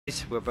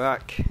We're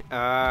back.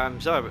 Sorry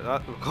about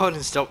that.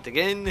 Recording stopped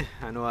again.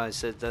 I know I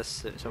said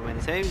this so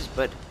many times,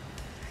 but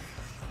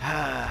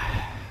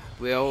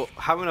we're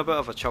having a bit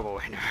of a trouble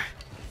right now.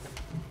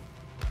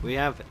 We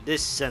have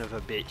this son of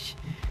a bitch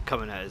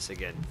coming at us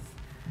again.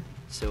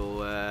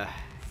 So,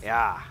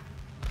 yeah,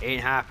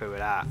 ain't happy with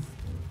that.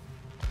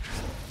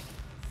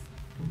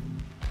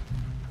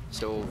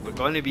 So we're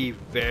going to be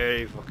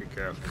very fucking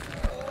careful.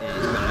 And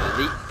he's gonna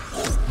leap.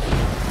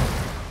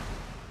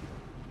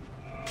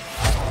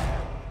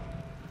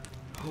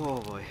 Oh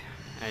boy,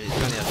 and he's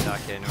going to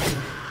attack anyway.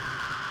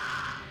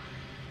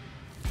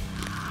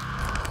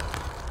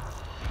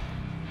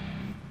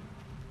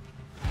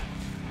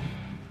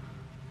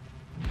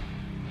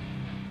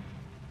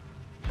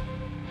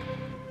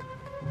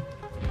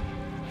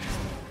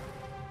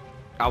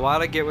 I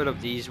want to get rid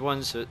of these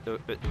ones out the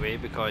way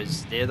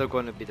because they're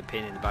going to be the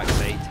pain in the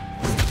backside.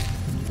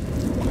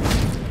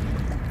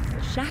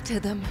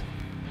 Shatter them.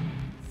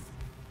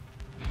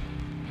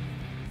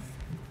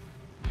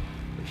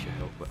 We should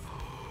help it.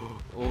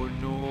 Oh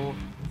no.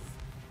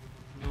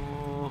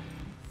 No.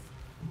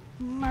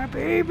 My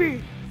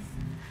baby.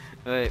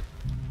 Right.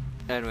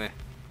 Anyway.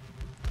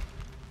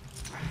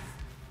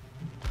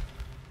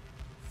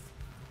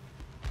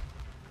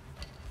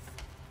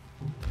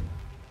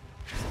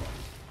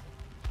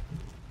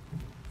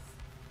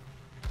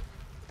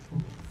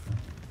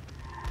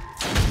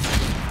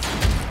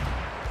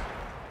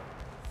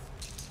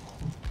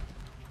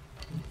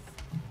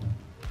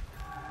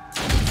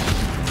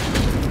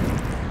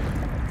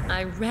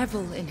 I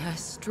revel in her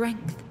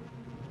strength.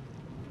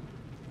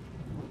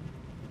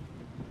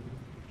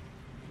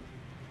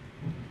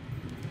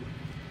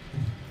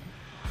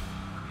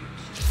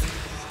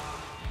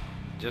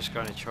 Just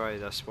gonna try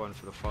this one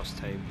for the first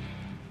time.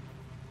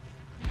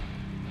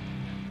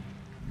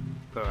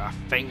 But I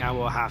think I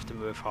will have to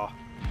move her.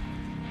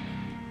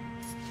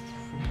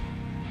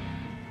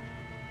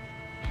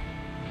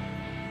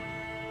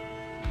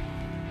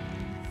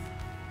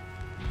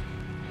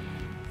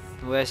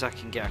 Unless I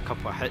can get a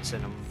couple of hits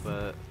in him,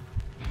 but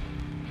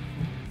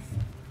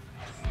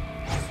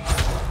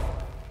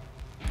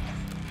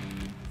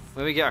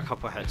let me get a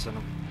couple of hits in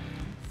him.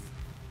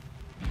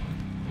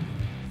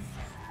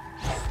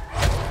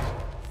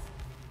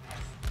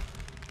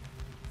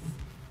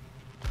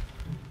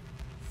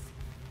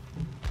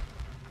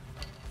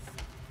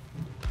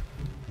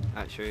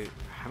 Actually,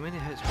 how many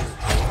hits will it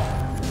take?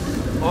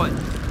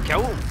 Oh,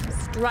 kill him!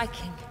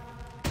 Striking.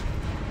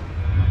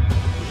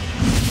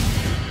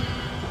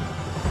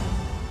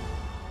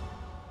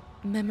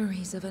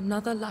 Memories of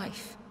another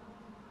life.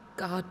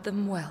 Guard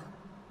them well.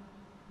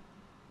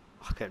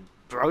 Fucking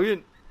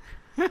brilliant.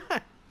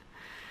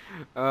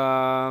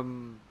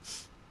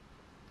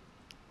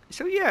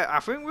 So yeah, I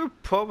think we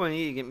probably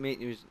need to make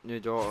new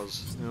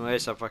daughters,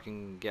 unless if I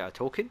can get a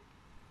token.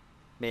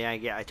 May I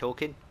get a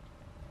token?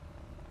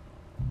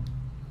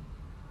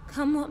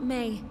 Come what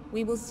may,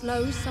 we will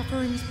slow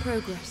suffering's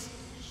progress.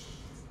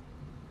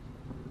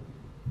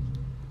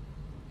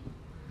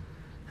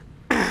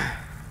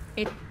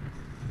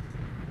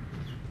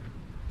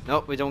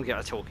 Nope, we don't get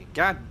a token.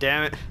 God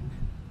damn it.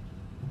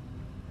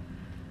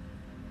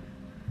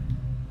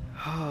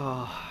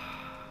 Oh,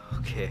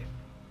 okay.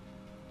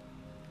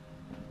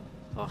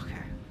 Okay.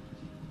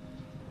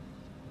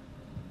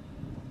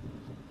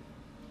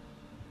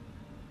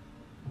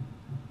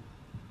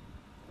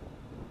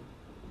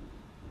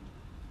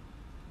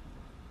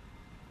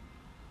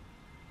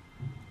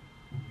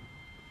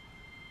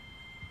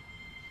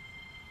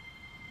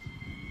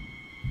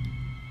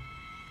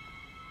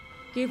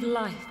 Give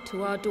life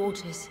to our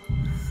daughters.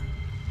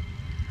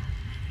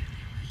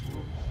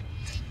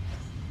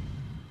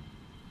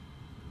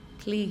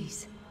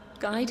 Please,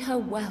 guide her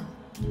well.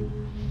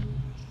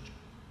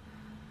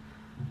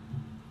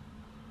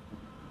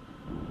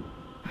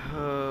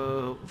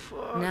 Oh,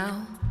 fuck.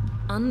 Now,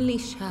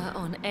 unleash her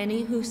on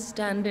any who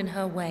stand in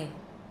her way.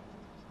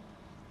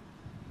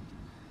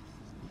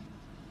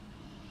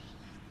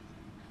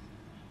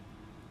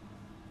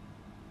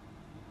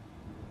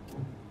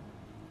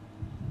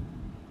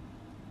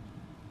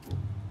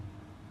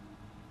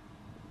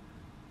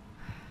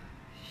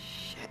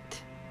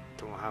 Shit.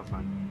 Don't have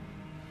one.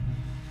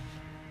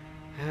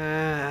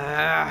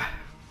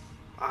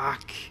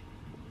 Fuck.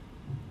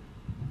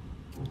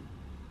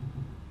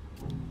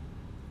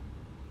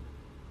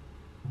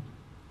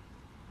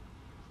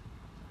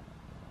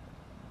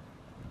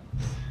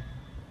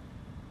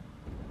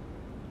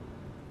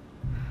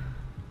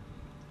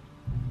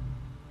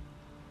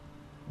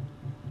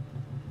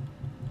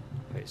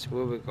 Right, so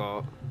what we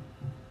got?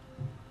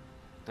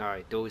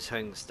 Alright, those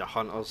things, the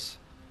hunters.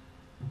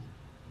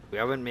 We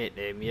haven't made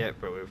them yet,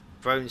 but we've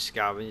found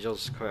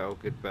scavengers quite a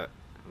good bit.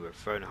 We've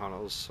found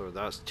hunters, so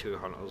that's 2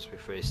 hunters we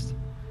faced.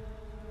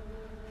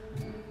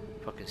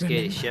 Fucking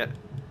scary shit.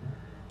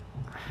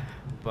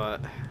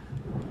 But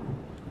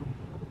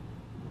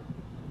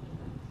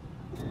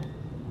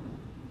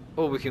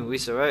oh, we can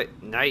lease her out.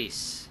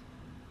 Nice.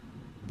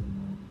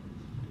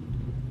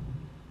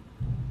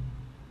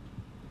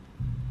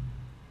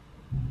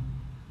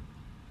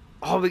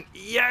 Oh,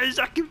 yes,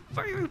 I can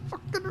finally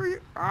fucking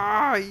read.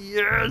 Ah,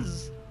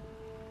 yes.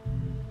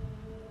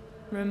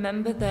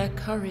 Remember their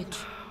courage.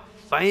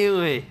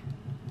 Finally.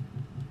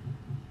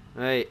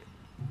 Right.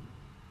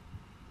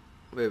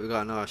 Wait, we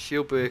got another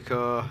shield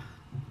breaker.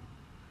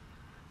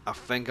 I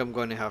think I'm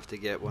going to have to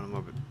get one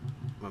of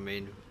my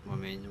main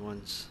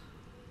ones.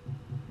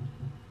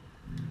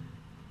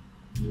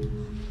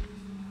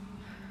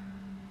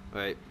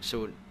 Right,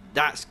 so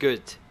that's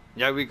good.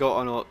 Now we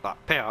got on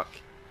that perk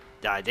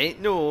that I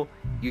didn't know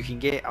you can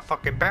get a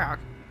fucking perk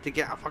to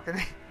get a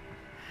fucking.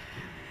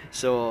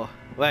 So,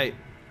 right,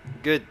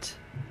 good,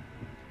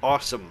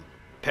 awesome,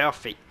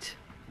 perfect.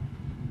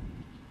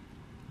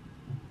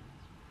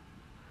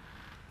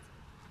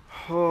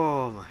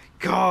 Oh my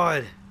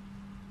god.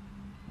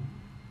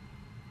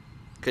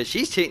 Because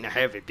she's taking a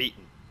heavy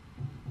beating.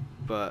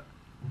 But,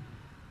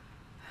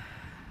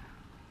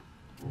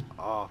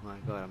 oh my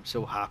god, I'm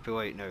so happy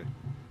right now.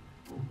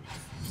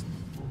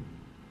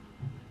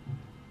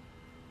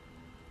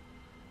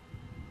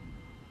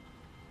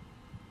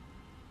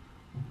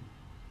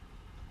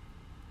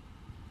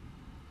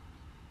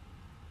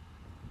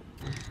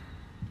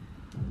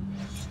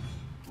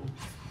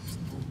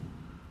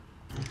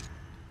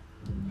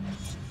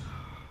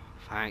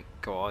 Thank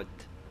God.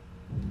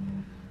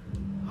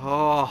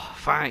 Oh,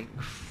 thank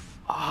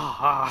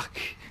fuck.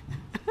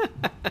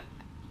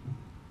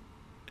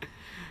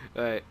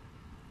 Right.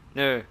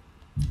 No.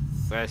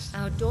 Rest.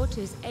 Our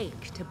daughters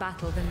ache to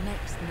battle the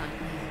next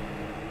nightmare.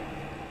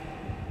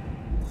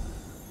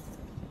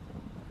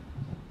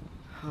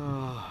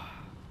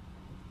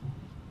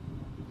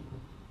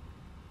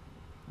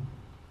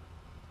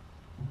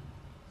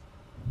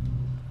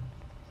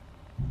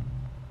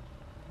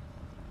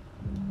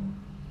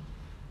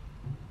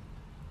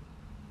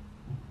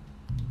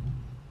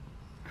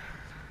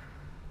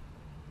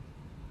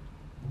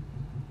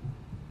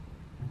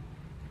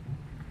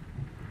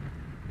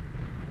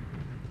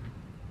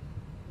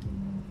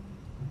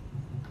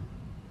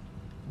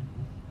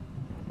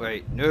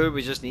 Right, now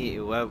we just need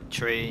to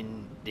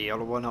train the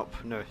other one up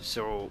now.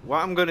 So what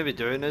I'm going to be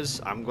doing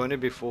is I'm going to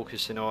be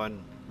focusing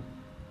on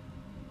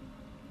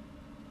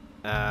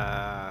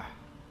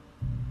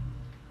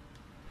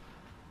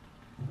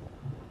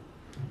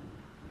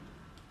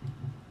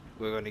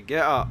we're going to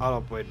get our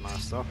other blade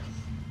master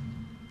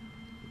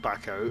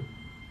back out.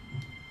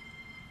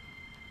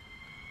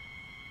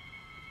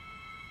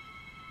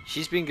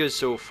 She's been good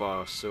so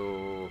far,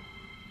 so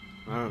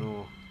I don't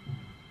know.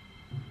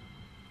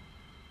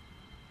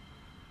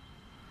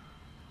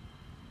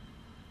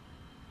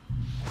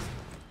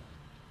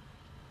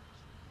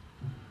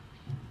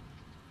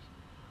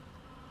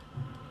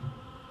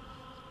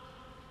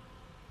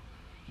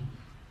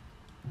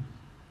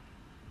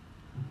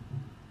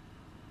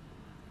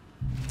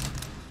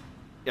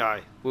 Yeah,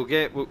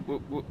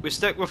 we'll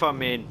stick with our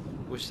main.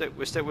 We'll stick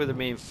with the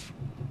main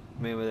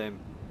with them.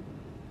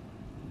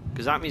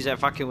 Because that means that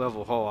if I can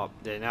level her up,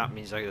 then that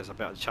means like there's a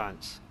better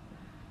chance.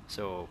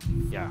 So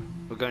yeah,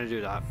 we're gonna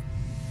do that.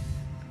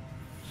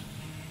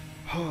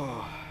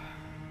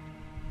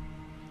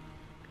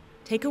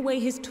 Take away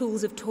his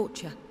tools of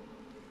torture.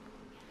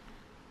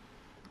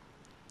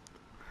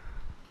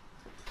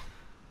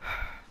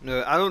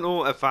 No, I don't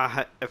know if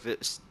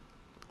it's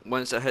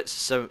once it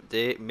hits the 7th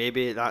day,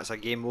 maybe that's a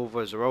game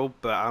over as well.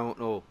 But I don't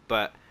know.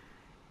 But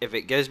if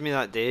it gives me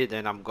that day,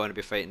 then I'm going to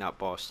be fighting that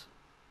boss.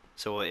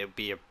 So it'll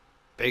be a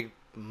big,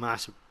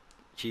 massive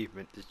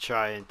achievement to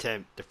try and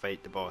attempt to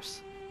fight the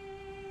boss.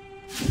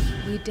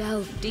 We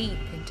delve deep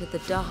into the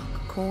dark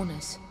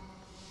corners.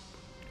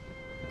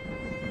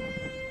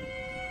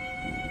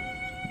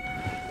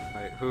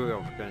 Right, who are we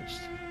up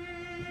against?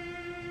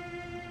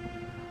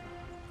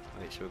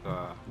 Right, so we've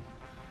got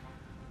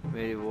a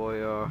melee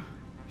warrior,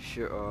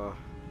 shooter.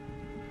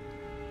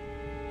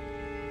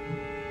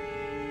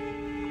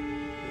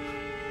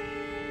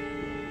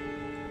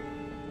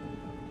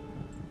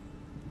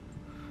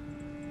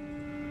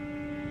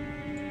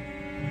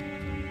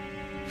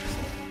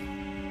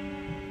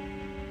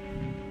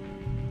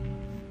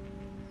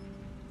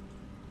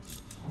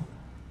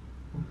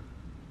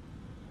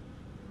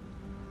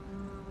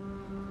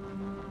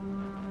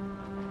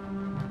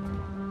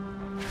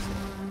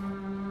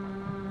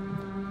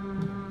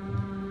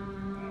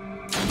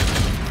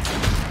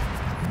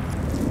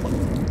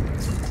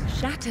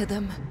 Shatter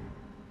them.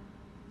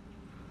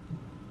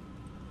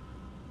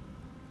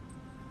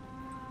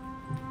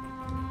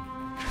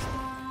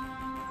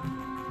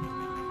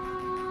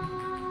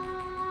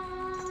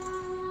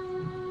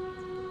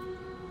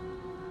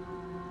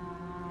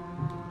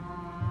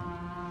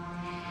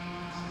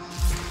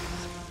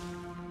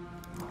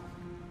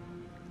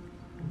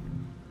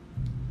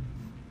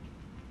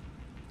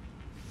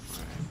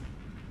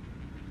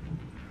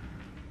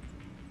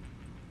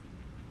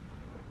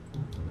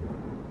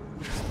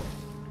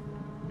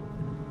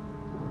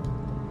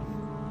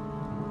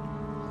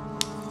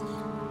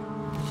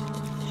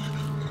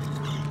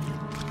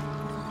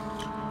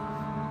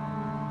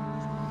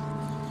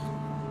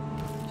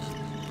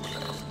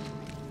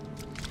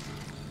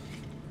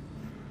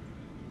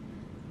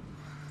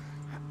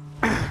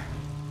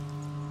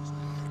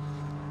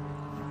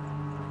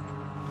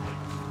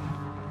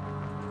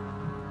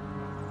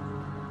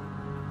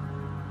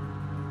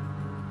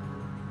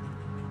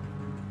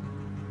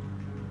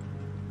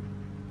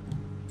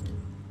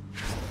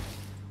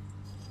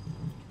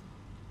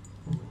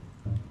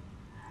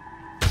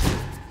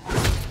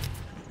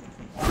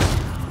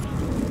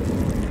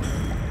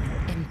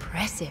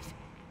 impressive.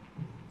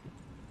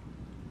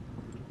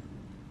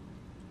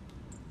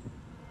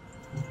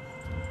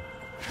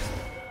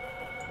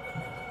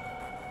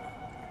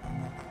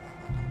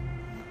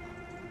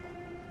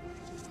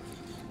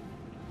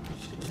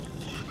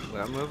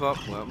 We'll move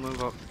up, we'll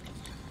move up.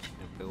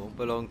 We won't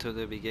be long till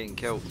they'll be getting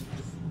killed.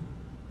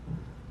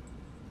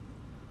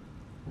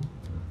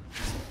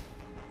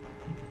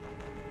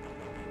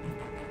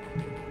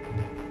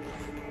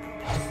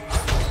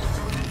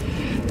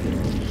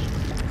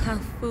 How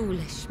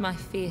foolish my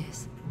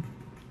fears.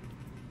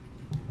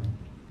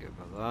 Give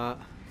her that.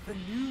 The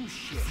new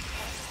ship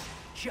has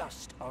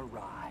just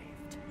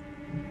arrived.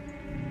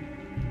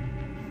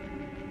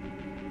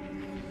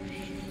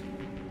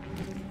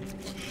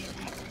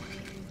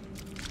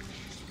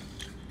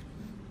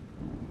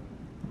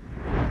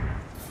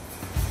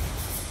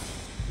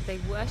 They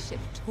worship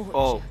torture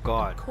Oh,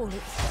 God. and call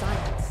it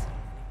science.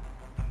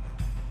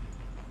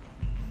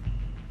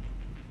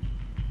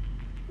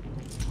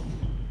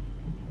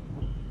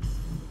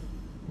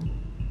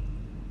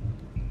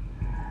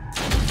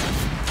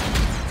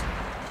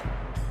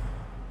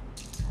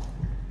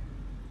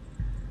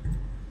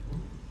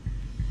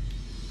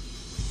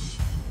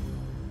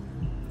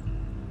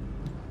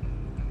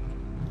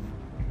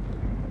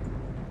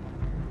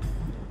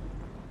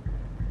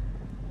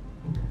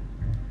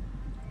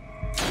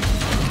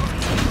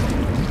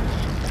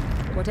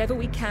 Whatever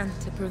we can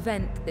to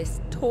prevent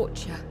this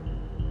torture.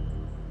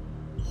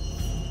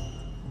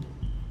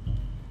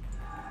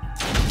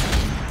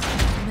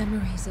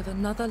 Memories of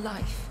another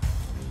life.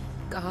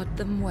 Guard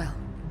them well.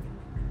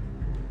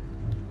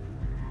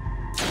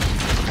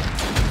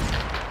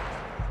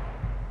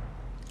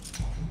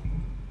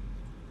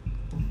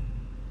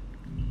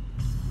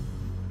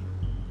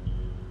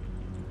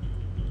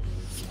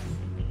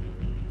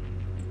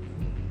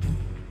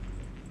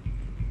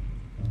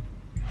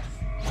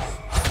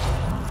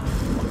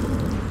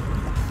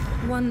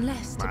 One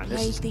less to Man, plague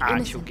this is the actually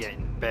innocent.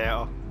 getting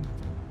better.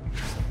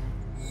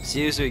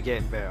 Seriously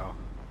getting better.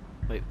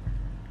 Like,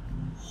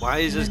 why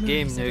is this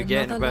game Memories now of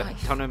getting a another bit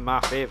life. turning in my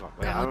favour?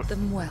 Like, I Guard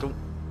them well. don't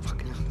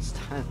fucking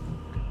understand.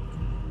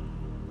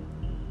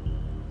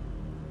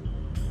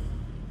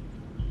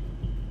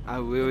 I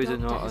really The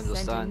do not doctor has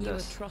sent a understand new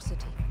this.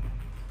 atrocity.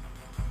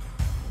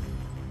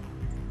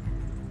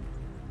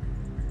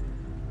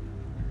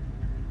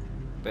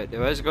 But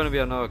there is going to be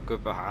another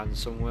group of hands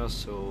somewhere,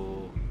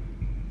 so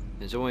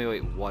there's only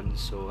like one,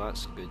 so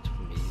that's good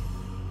for me.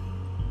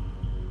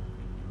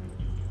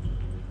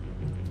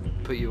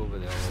 Put you over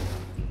there.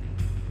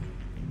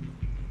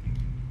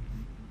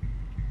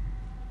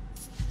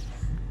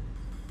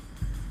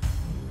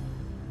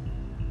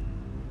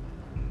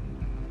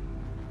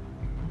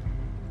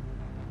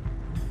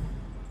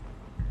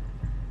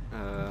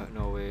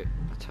 No wait,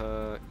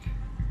 attack.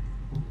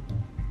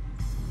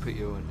 Put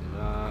you into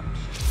that.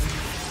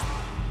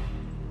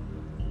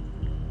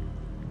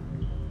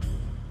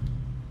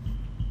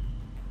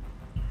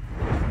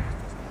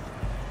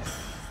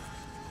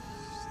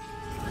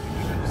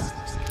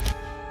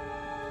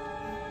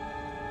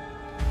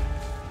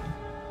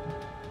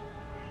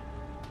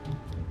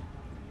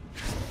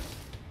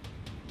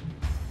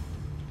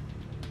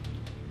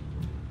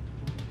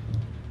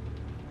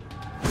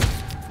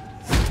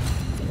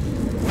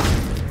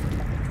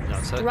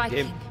 That's it.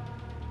 Striking. Game.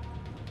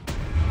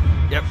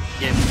 Yep,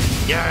 game.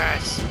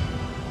 Yes!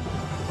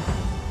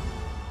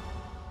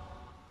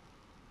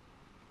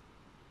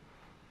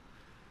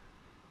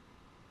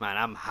 Man,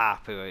 I'm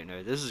happy right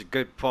now. This is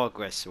good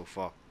progress so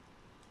far.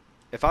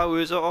 If I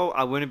lose it all,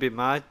 I wouldn't be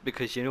mad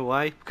because you know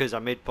why? Because I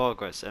made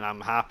progress and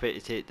I'm happy to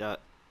take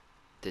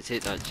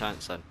that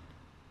chance on.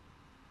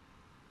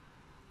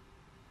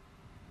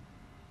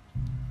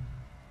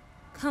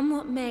 Come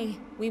what may,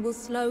 we will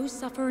slow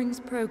suffering's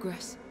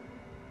progress.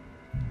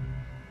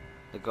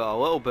 I got a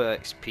little bit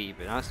of XP,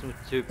 but that's not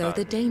too Though bad.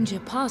 the danger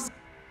passes.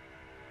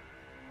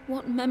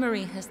 What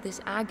memory has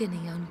this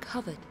agony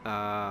uncovered?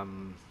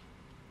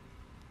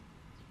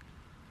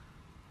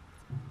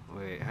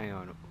 Wait, hang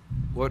on.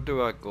 What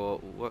do I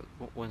got? What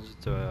ones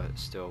do I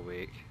still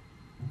awake?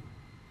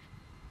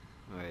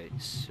 Right,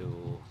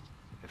 so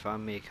if I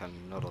make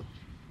another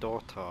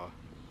daughter.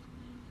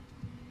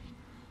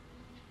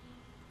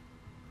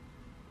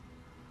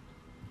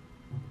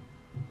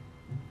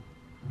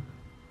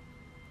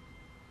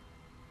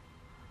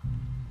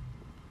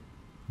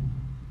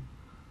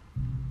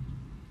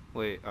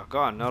 Wait, I've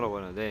got another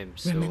one of them,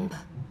 so Remember.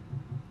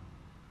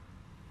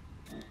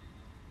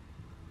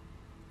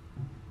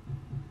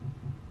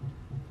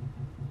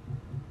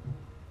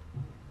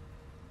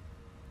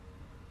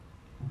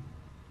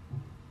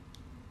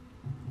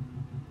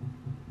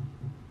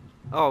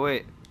 oh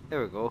wait,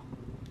 there we go.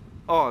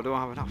 Oh, I don't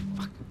have enough.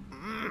 Fuck.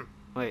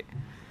 Wait,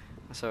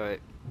 that's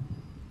alright.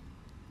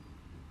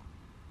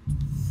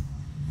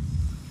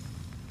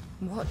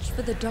 Watch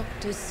for the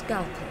doctor's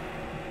scalpel.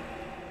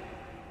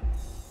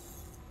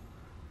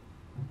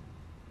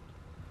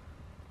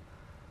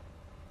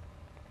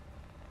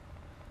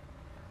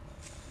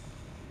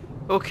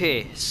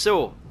 Okay,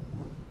 so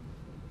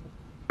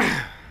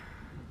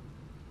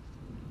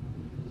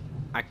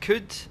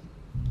could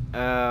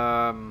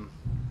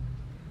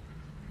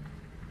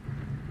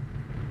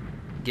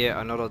get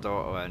another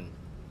daughter in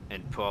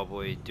and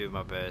probably do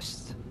my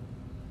best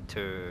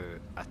to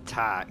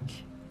attack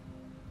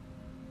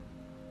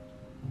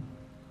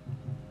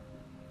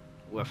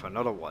with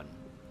another one.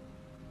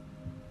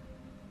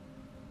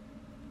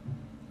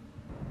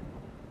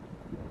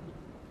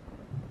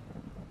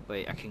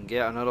 Like, I can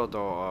get another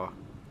daughter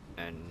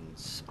and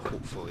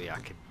hopefully I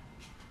could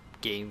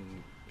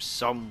gain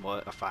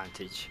somewhat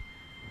advantage.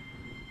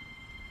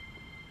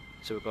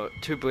 So we've got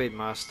 2 Blade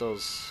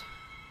Masters,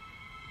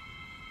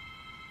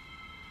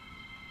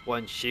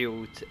 1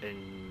 shield,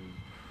 and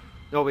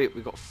no wait,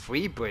 we got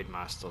 3 Blade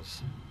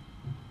Masters.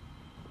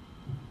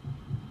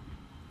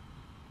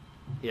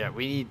 Yeah,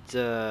 we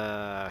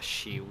need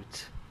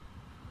shield.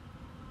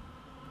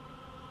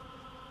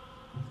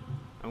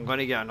 I'm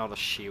gonna get another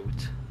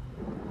shield.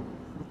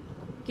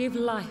 Give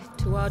life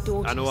to our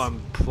daughters. I know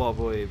I'm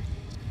probably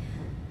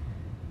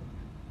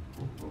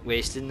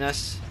wasting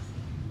this.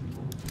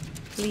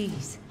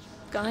 Please,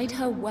 guide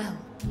her well.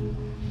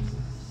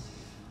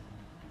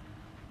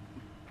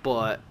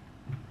 But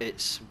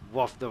it's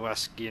worth the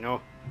risk, you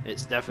know?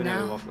 It's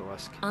definitely Now, worth the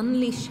risk.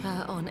 unleash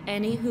her on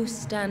any who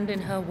stand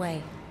in her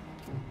way.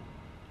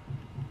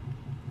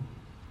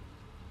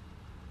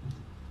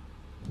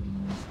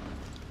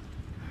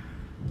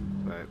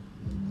 Right.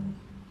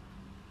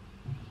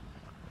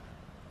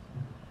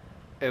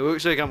 It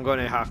looks like I'm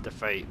gonna have to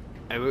fight.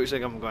 It looks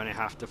like I'm gonna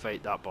have to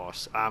fight that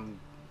boss. I'm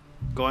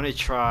gonna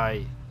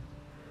try.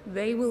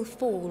 They will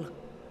fall,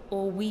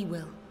 or we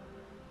will.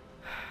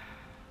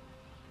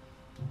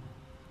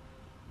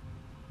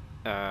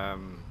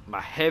 My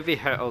heavy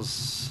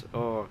hitters.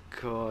 Oh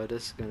god,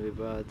 this is gonna be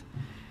bad.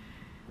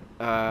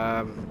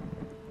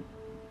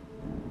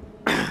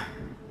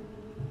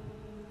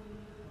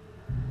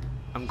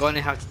 I'm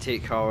gonna have to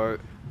take her out.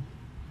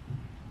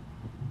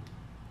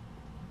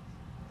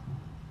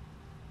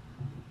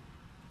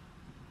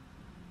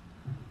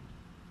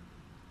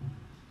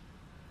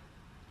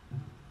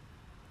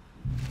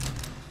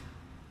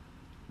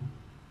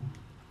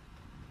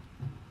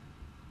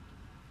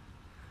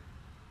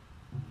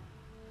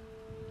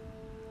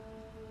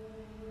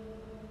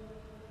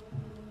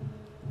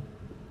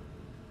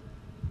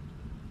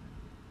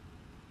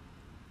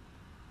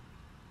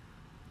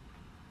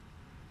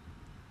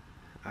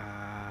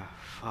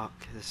 Fuck,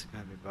 this is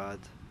gonna be bad.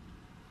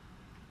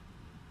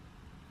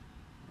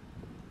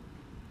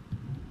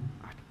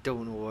 I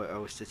don't know what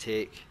else to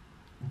take.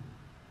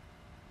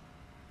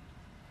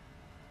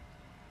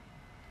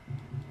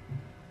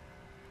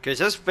 Because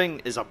this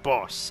thing is a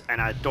boss,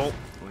 and I don't...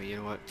 Well, you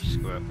know what,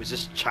 screw it. Let's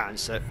just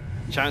chance it.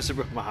 Chance it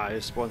with my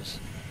highest ones.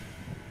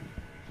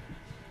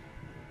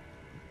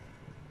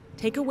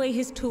 Take away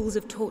his tools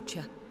of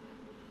torture.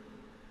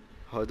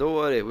 Oh, don't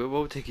worry, we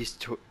will take his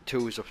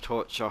tools of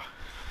torture.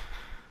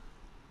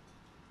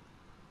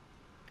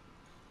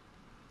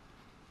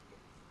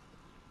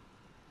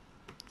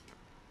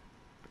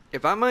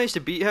 If I manage to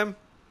beat him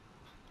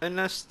in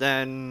this,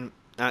 then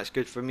that's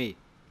good for me.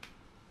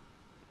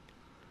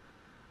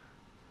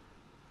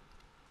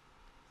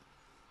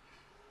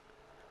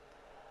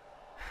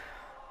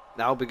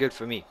 That'll be good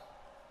for me.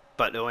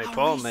 But the only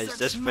problem is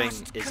this thing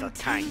is a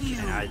tank,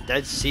 and I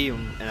did see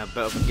him in a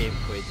bit of a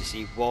gameplay to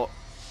see what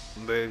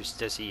moves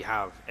does he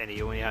have, and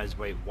he only has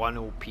like 1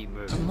 OP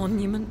move. A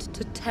monument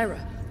to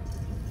terror.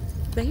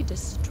 They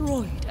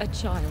destroyed a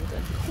child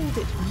and called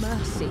it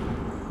mercy.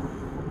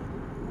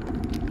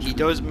 He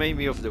does remind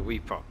me of the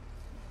Reaper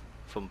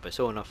from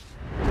Persona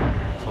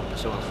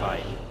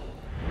 5.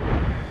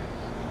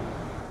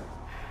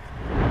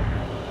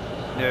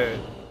 Now,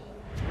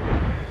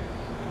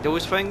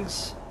 those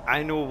things,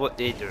 I know what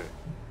they do.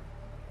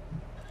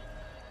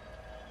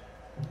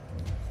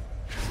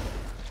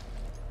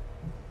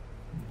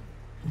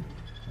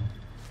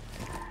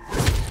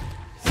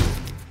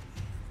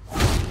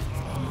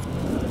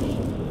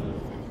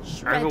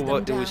 I know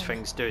what those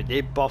things do.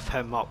 They buff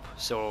him up,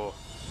 so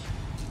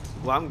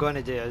what I'm going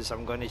to do is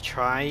I'm going to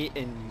try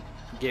and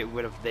get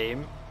rid of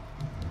them.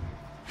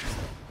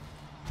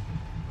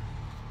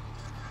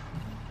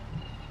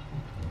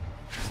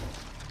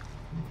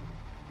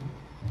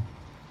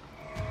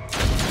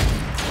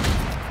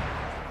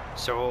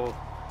 So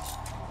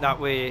that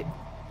way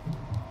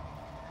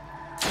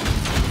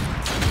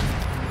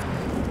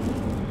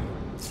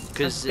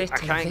because I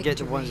can't get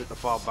the ones at the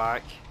far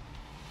back.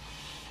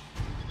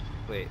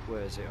 Wait,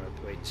 where is it?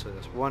 Wait, so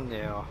there's one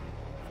there.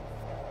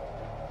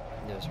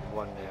 There's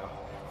one there.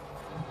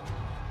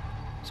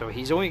 So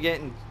he's only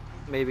getting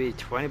maybe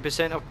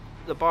 20% of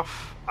the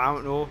buff. I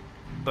don't know,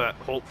 but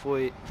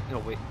hopefully. No,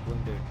 wait,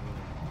 one down.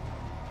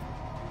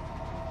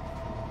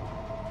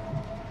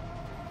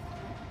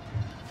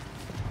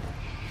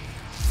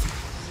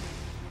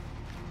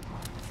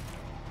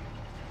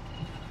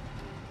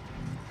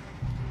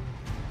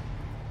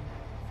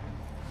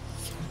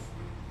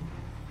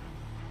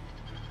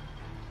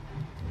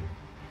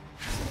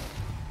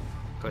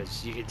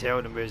 Because you can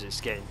tell the music's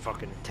getting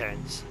fucking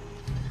intense.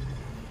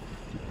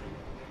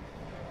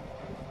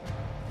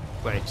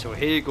 Right, so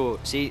here you go.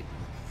 See,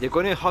 they're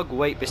going to hug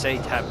right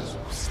beside him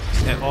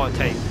at all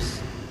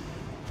times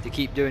to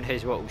keep doing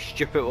his little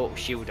stupid little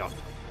shield up.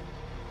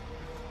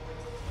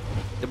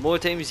 The more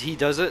times he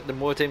does it, the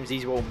more times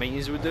these little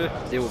minions will do.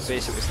 They will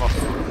basically fuck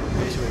him up,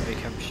 basically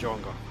make him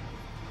stronger.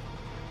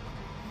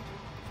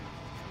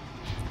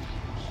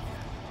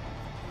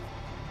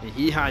 And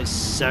he has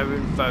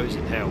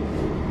 7,000 health.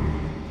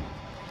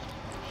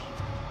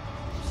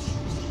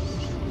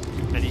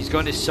 And he's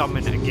going to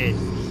summon again.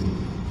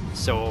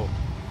 So... More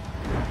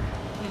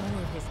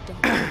of his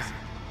doctors,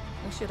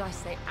 or should I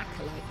say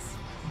acolytes.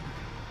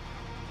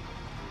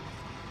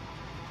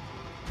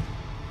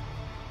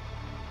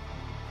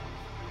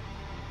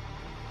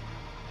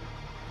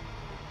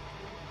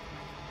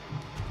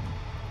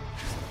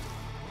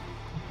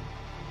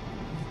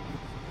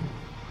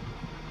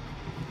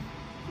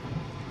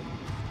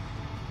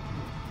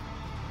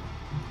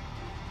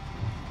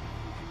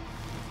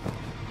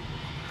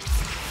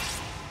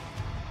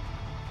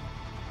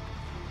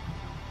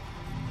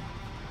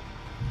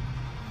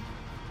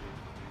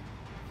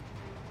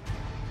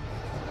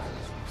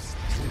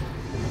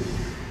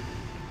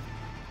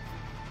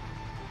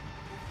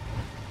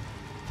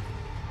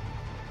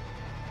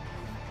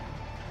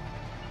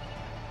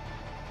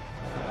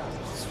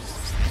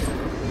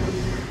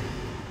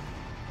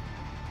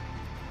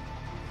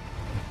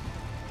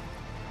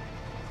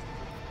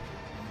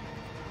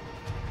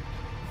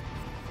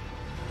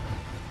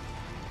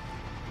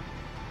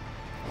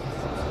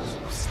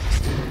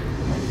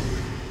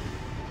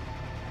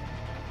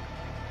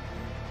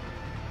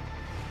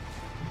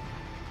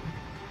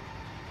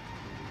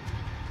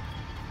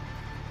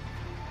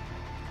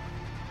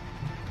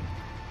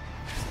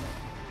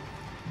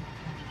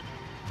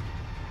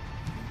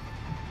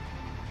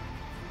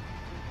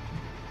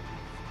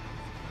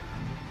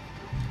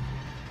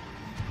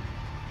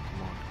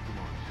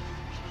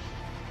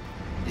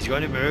 He's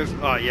going to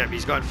move. Oh, yeah,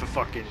 he's going for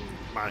fucking...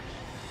 Man.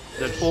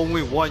 There's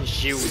only one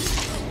shield.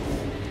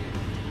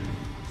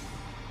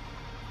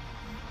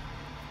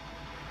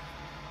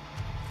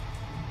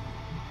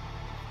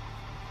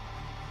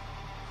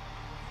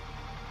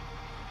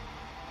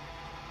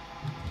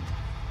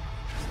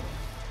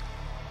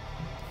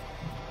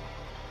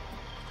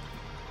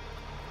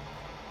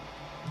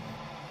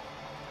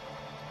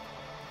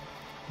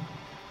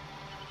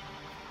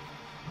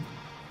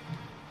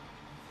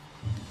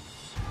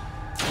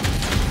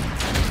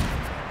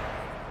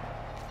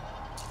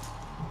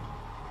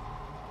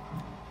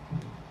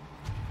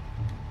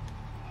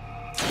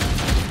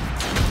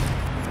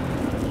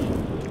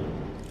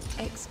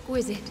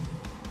 Exquisite.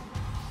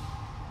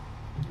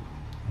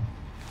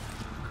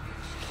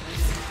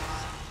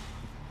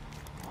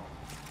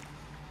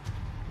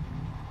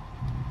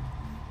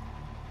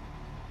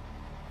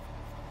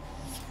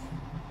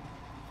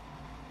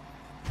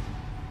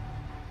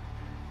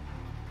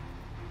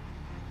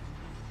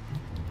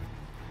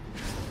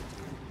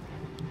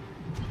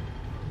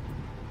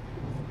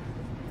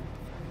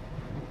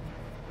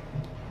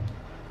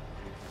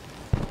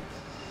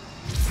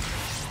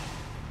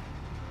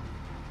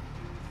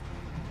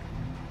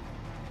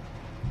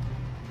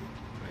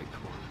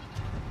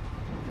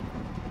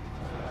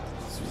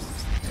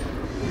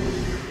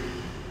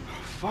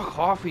 Fuck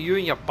off with you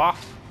and your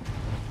buff.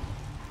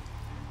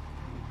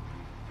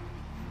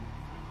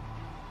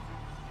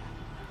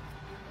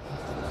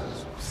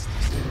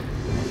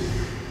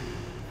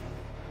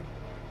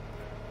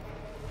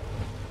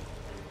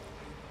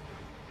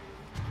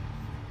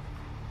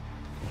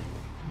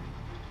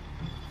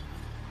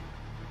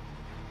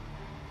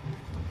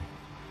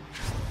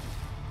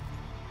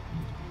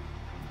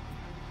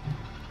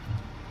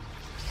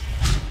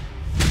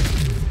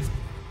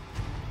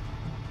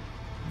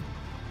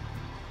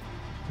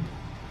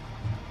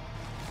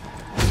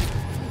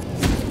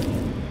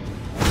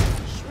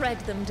 Shred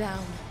them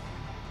down.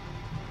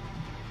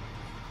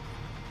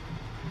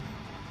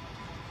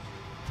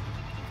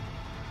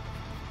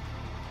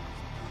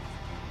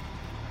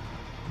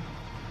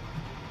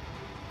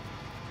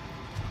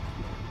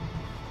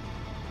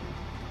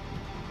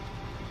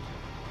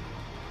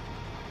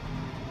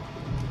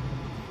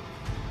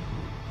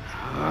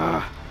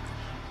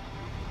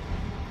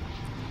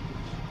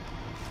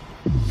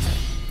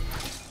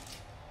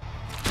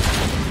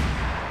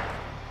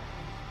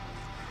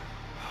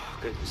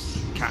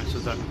 Goodness,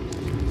 cancelled it.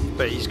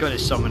 But he's going to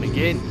summon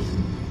again.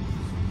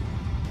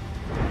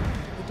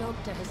 The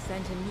doctor has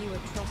sent a new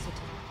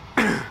atrocity.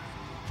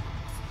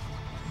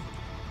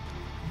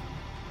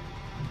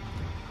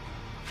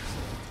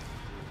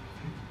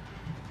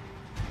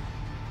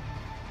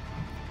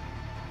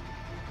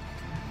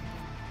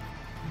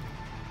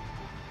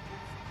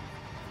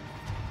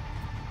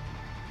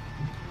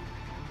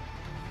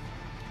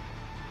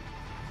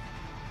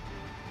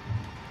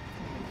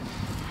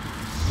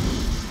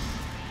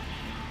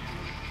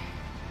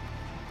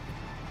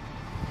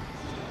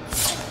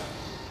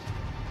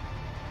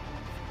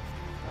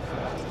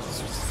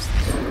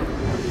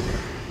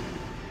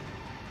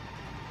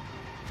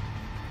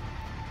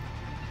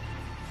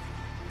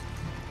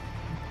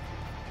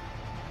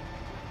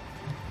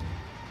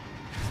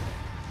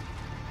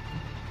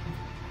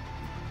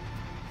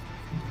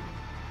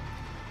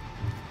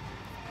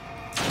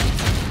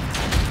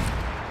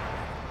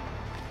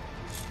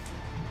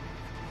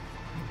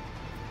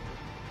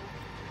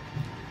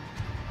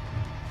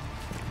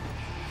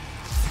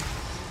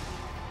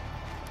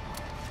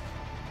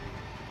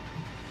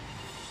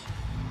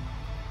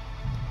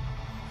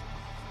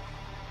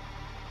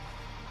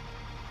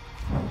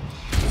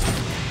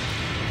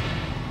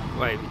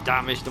 Wait, we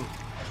damaged them.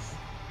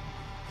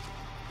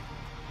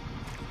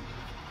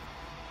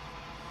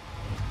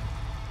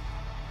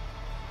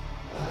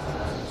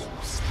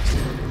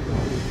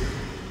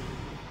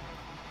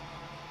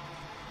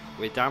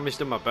 We damaged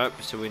him a bit,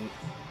 so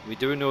we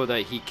do know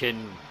that he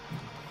can.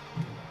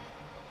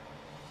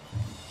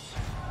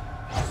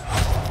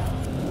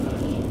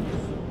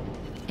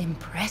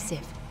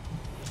 Impressive.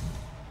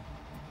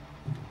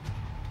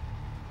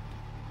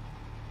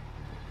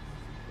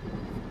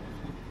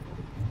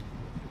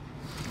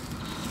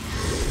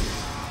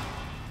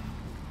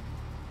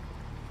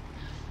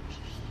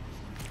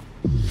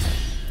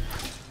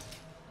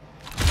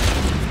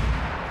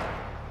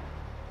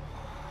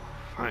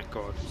 Thank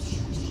God.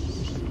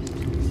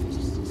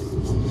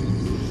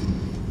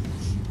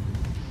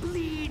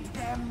 Bleed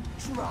them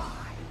dry.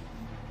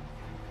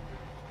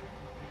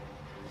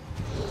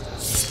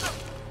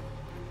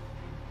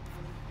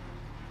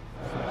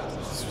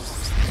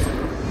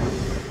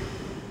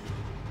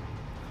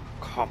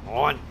 Come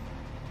on.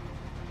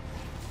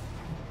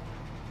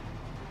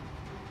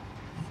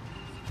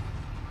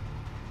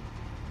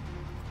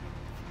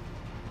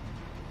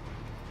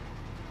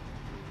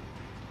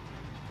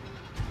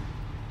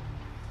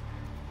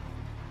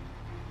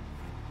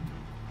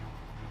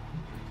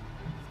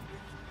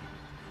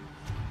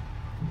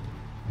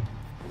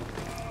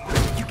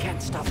 You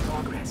can't stop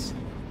progress.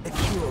 The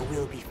cure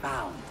will be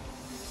found.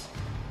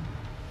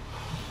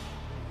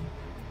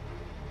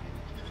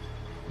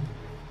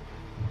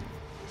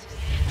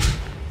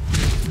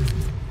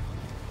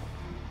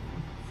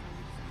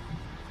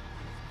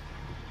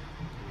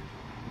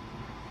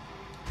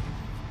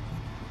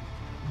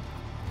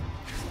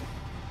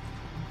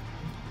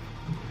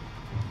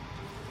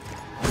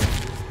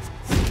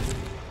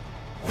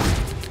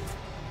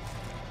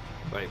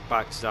 Right,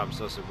 backstabs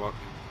doesn't work.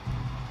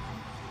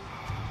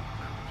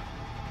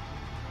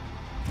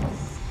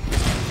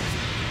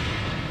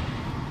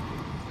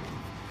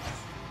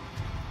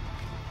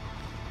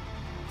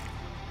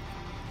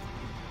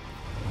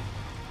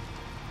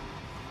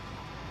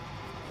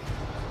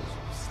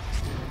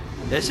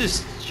 This is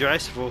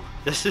stressful.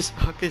 This is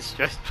fucking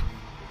stressful.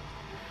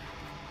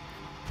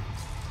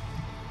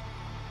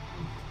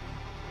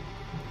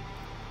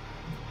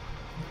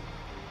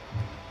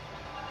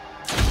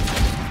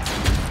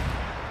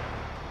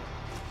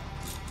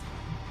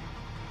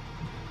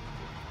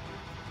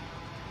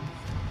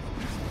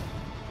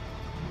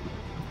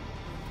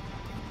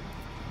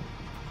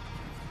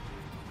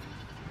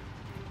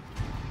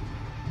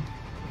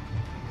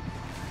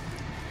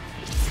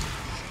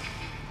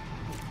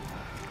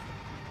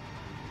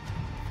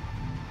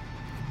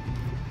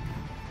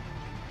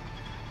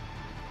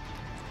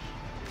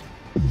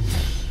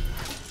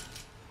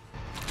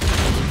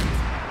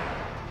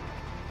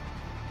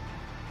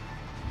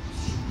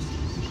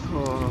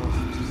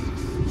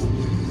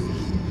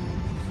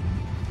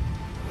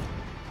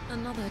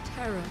 Another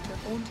terror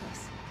to haunt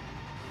us.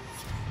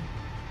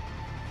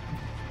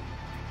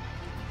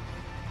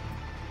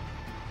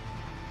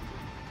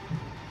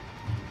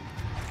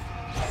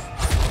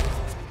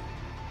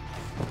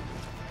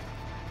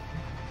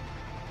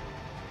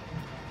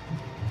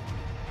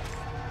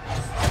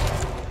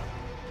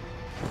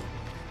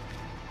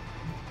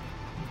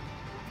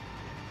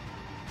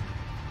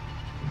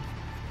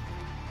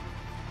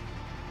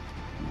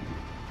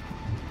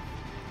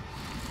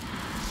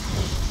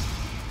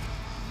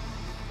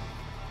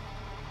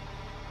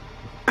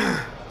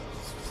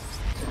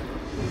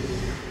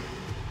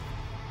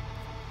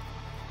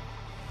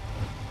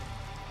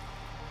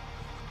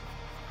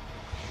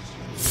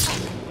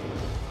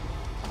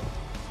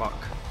 Fuck.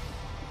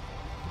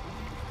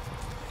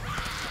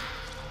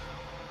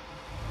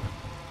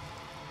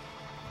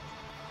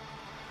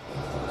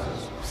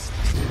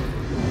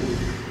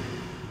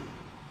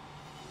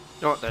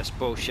 Not this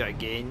bullshit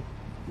again.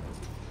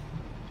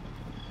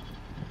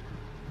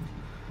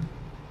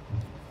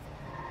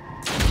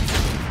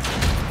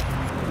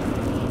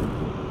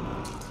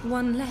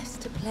 One less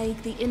to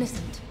plague the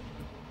innocent.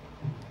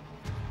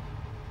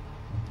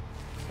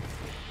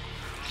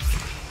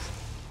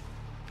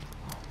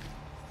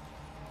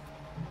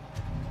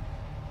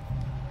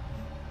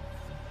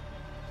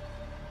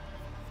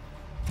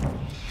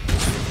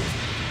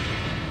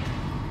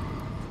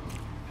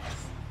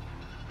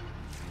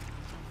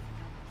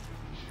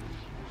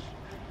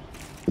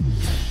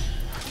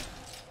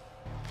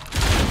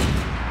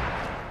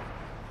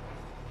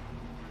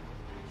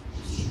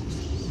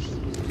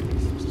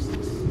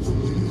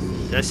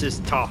 This is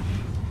tough.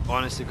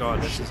 Honest to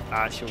God, this is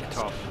actually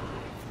tough.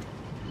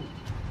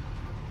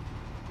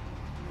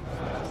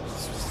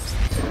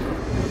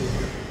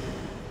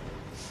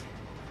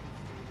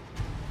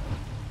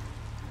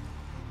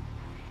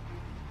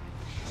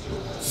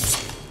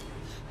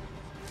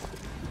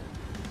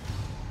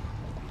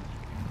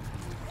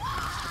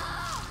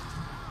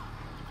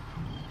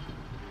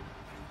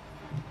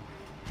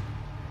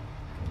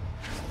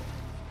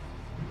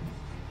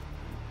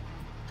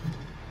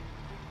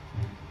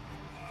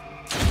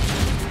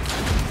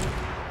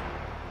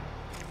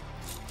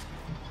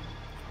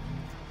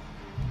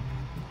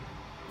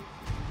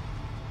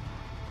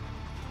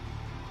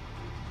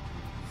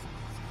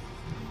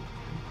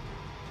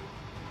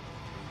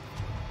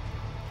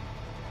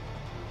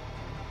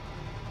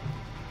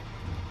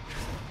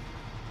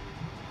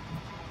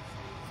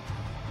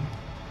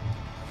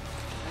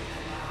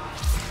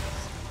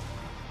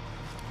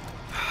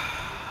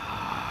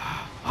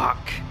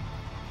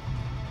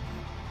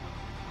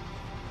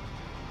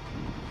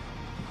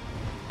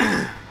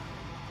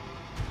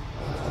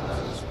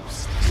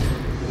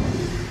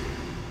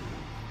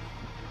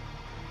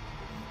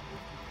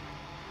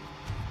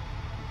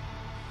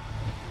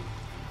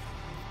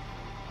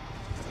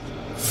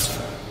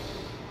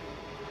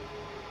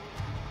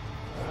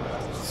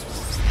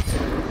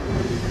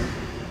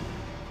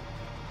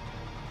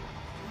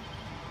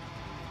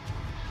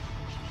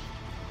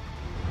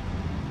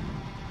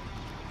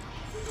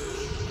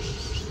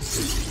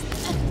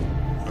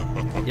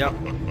 Yep.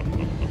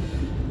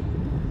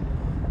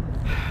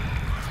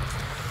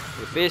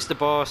 We faced the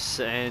boss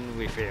and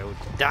we failed.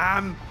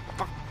 Damn!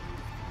 Fuck!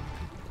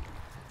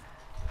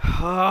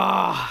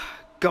 Oh,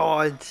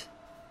 God!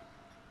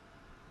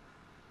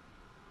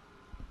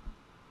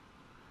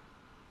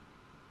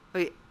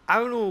 Like, I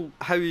don't know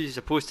how you're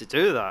supposed to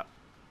do that.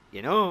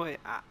 You know?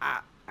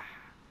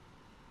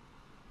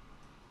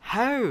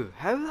 How?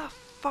 How the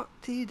fuck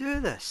do you do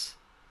this?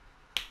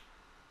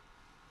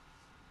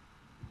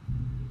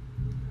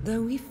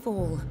 Though we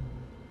fall,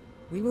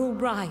 we will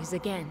rise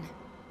again.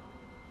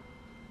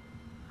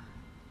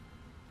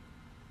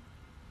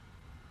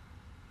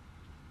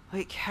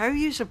 Like, how are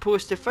you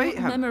supposed to fight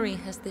What him? memory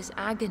has this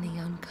agony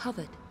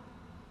uncovered?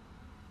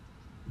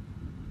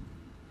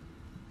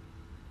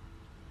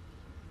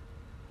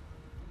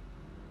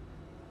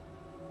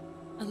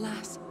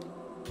 Alas.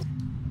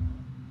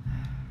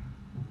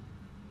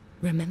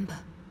 Remember.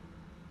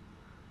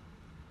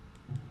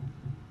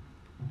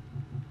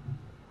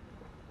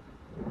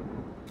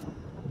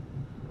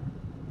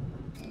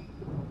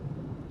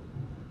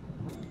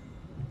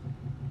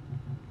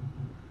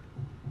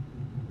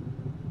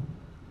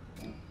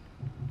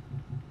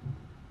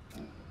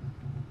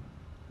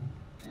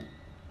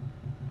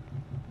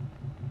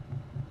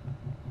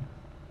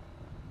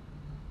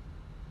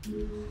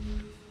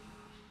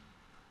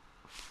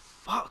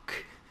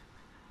 Fuck.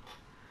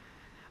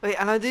 Like,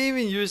 and I didn't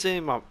even use any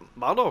of my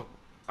other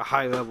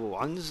high level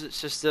ones,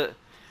 it's just that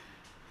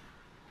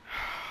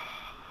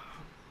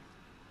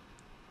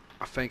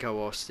I think I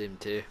lost him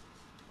too.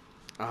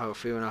 I have a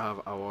feeling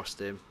I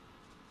lost him.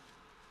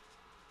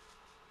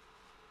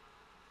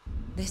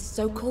 This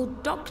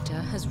so-called doctor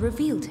has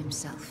revealed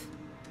himself.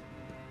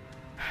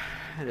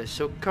 The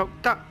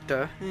so-called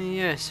doctor?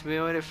 Yes, we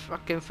already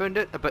fucking found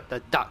out about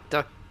the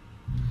doctor.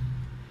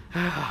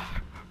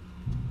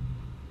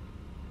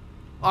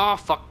 Oh,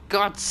 for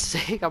God's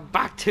sake, I'm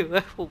back to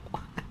level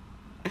 1.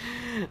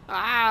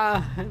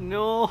 Ah,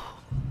 no.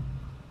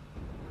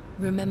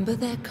 Remember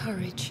their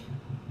courage.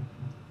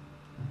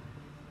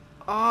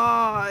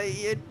 Oh,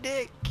 you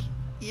dick.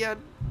 You...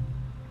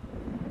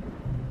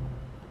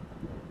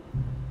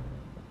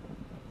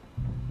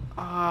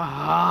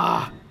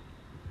 Ah.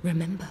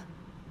 Remember.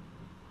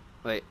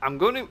 Wait, I'm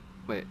gonna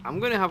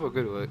have a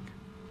good look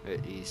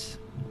at these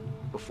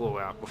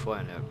before I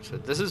end the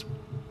episode. This is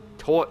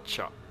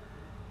torture.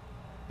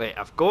 Wait,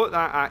 I've got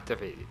that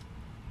activated.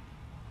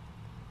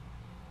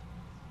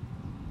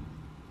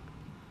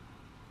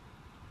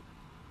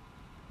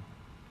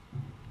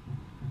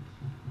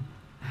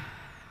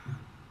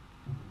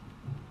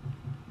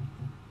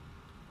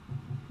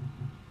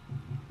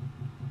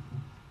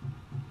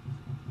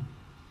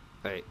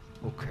 Right,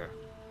 okay.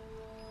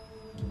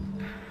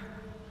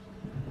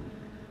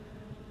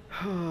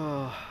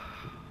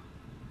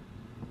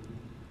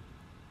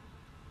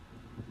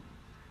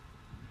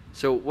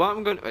 So what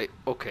I'm gonna... Right,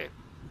 okay.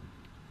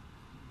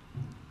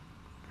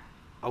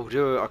 I'll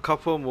do a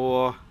couple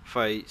more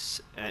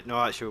fights. No,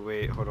 actually,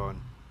 wait, hold on.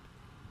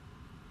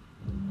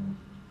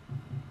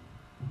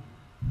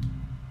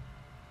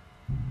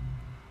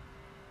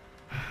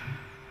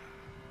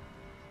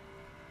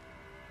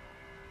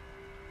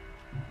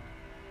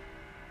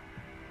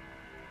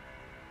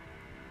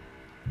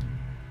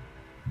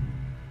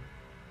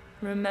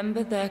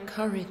 Remember their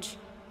courage.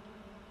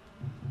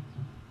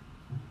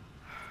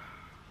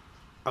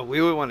 I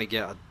really want to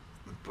get a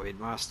Blade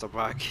Master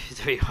back,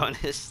 to be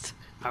honest.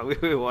 I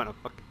really want a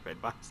fucking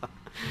Blade Master.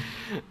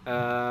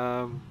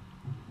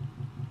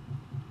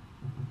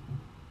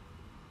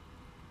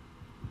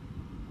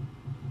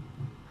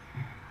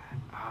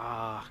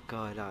 Oh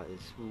god, that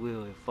is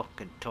really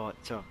fucking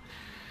torture.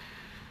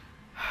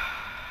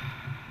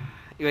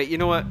 Wait, you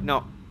know what?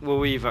 No, we'll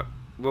leave it.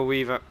 We'll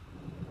leave it.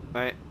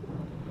 Right.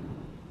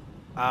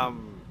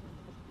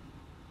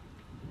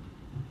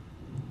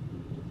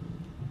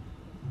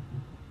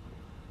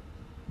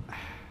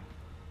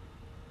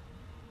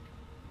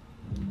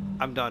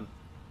 I'm done.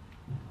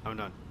 I'm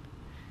done.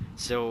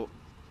 So,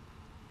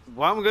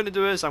 what I'm going to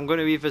do is I'm going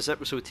to leave this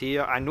episode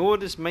here. I know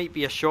this might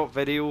be a short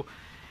video,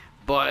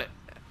 but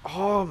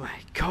oh my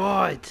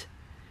god.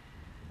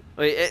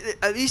 Like,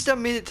 at least I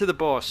made it to the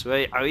boss,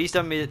 right? At least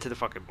I made it to the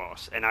fucking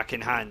boss, and I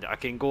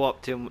can go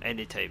up to him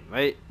anytime,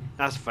 right?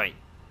 That's fine.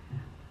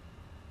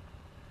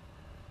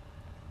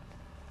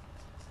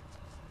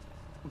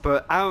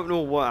 But I don't know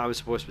what I was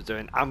supposed to be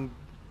doing. I'm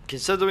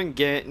considering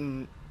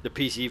getting the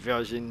PC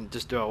version,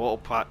 just do a little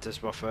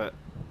practice with it.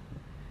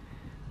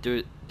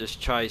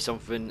 Just try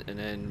something, and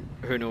then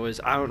who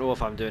knows? I don't know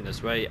if I'm doing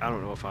this right. I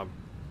don't know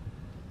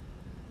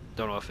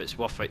if it's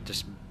worth it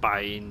just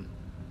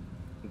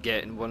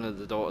getting one of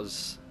the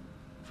daughters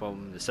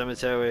from the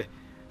cemetery,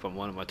 from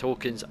one of my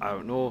tokens. I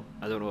don't know.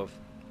 I don't know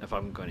if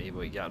I'm going to be able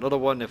to get another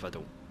one if I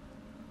don't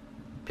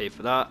pay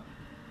for that.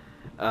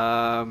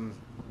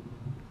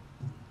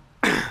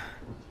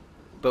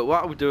 But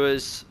what I'll do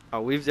is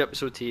I'll leave the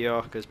episode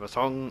here because my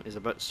tongue is a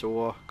bit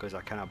sore because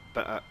I kind of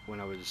bit it when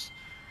I was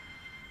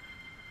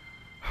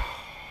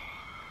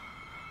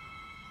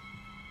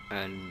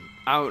and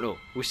I don't know.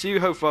 We'll see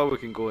how far we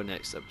can go in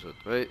next episode,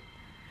 right?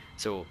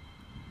 So,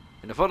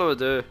 without further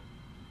ado,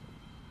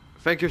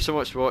 thank you so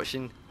much for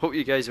watching. Hope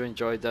you guys have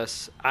enjoyed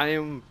this. I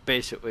am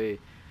basically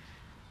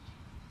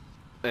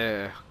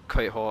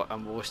quite hot.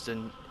 I'm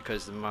roasting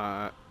because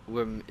my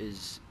room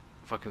is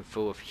fucking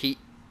full of heat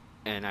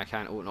and I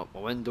can't open up my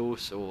window,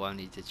 so I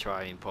need to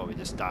try and probably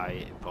just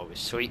die and probably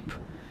sleep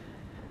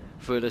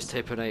through this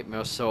type of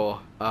nightmare. So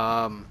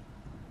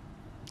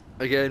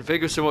again,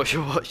 thank you so much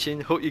for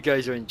watching. Hope you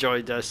guys have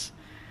enjoyed this.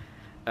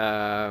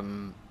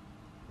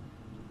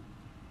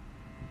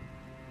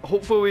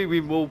 Hopefully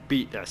we will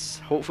beat this.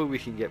 Hopefully we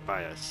can get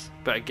by this.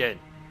 But again,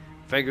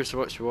 thank you so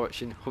much for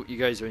watching. Hope you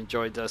guys have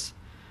enjoyed this.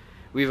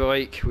 Leave a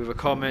like, leave a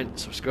comment,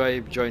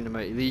 subscribe, join the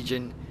Mighty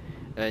Legion,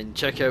 and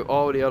check out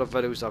all the other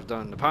videos I've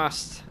done in the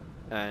past.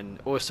 And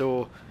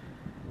also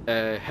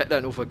hit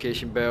that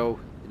notification bell.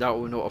 That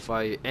will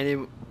notify any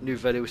new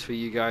videos for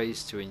you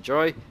guys to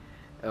enjoy,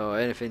 or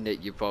anything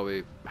that you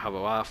probably have a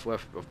laugh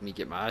with of me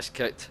get my ass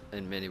kicked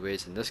in many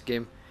ways in this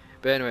game.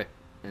 But anyway,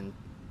 and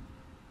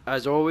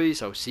as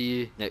always, I'll see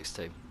you next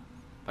time.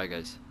 Bye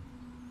guys.